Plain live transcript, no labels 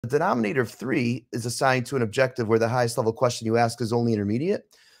the denominator of 3 is assigned to an objective where the highest level question you ask is only intermediate.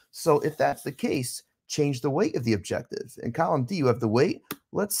 So if that's the case, change the weight of the objective. In column D, you have the weight.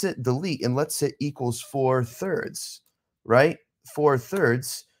 Let's hit delete and let's hit equals 4/3, right?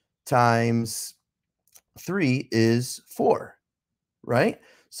 4/3 times 3 is 4, right?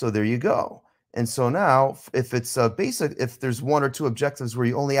 So there you go. And so now if it's a basic, if there's one or two objectives where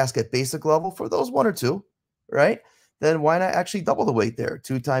you only ask at basic level for those one or two, right? Then why not actually double the weight there?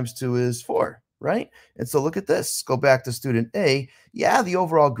 2 times 2 is 4, right? And so look at this. Go back to student A. Yeah, the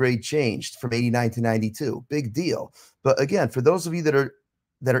overall grade changed from 89 to 92. Big deal. But again, for those of you that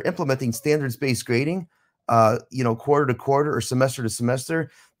are implementing standards-based grading, quarter to quarter or semester to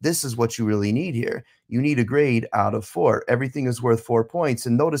semester, this is what you really need here. You need a grade out of 4. Everything is worth 4 points.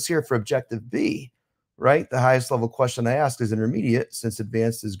 And notice here for objective B, right? The highest level question I ask is intermediate since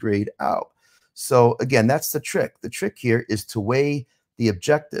advanced is grade out. So again, that's the trick. The trick here is to weigh the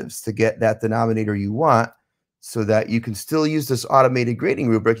objectives to get that denominator you want so that you can still use this automated grading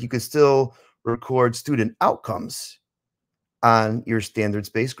rubric. You can still record student outcomes on your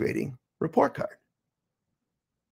standards-based grading report card.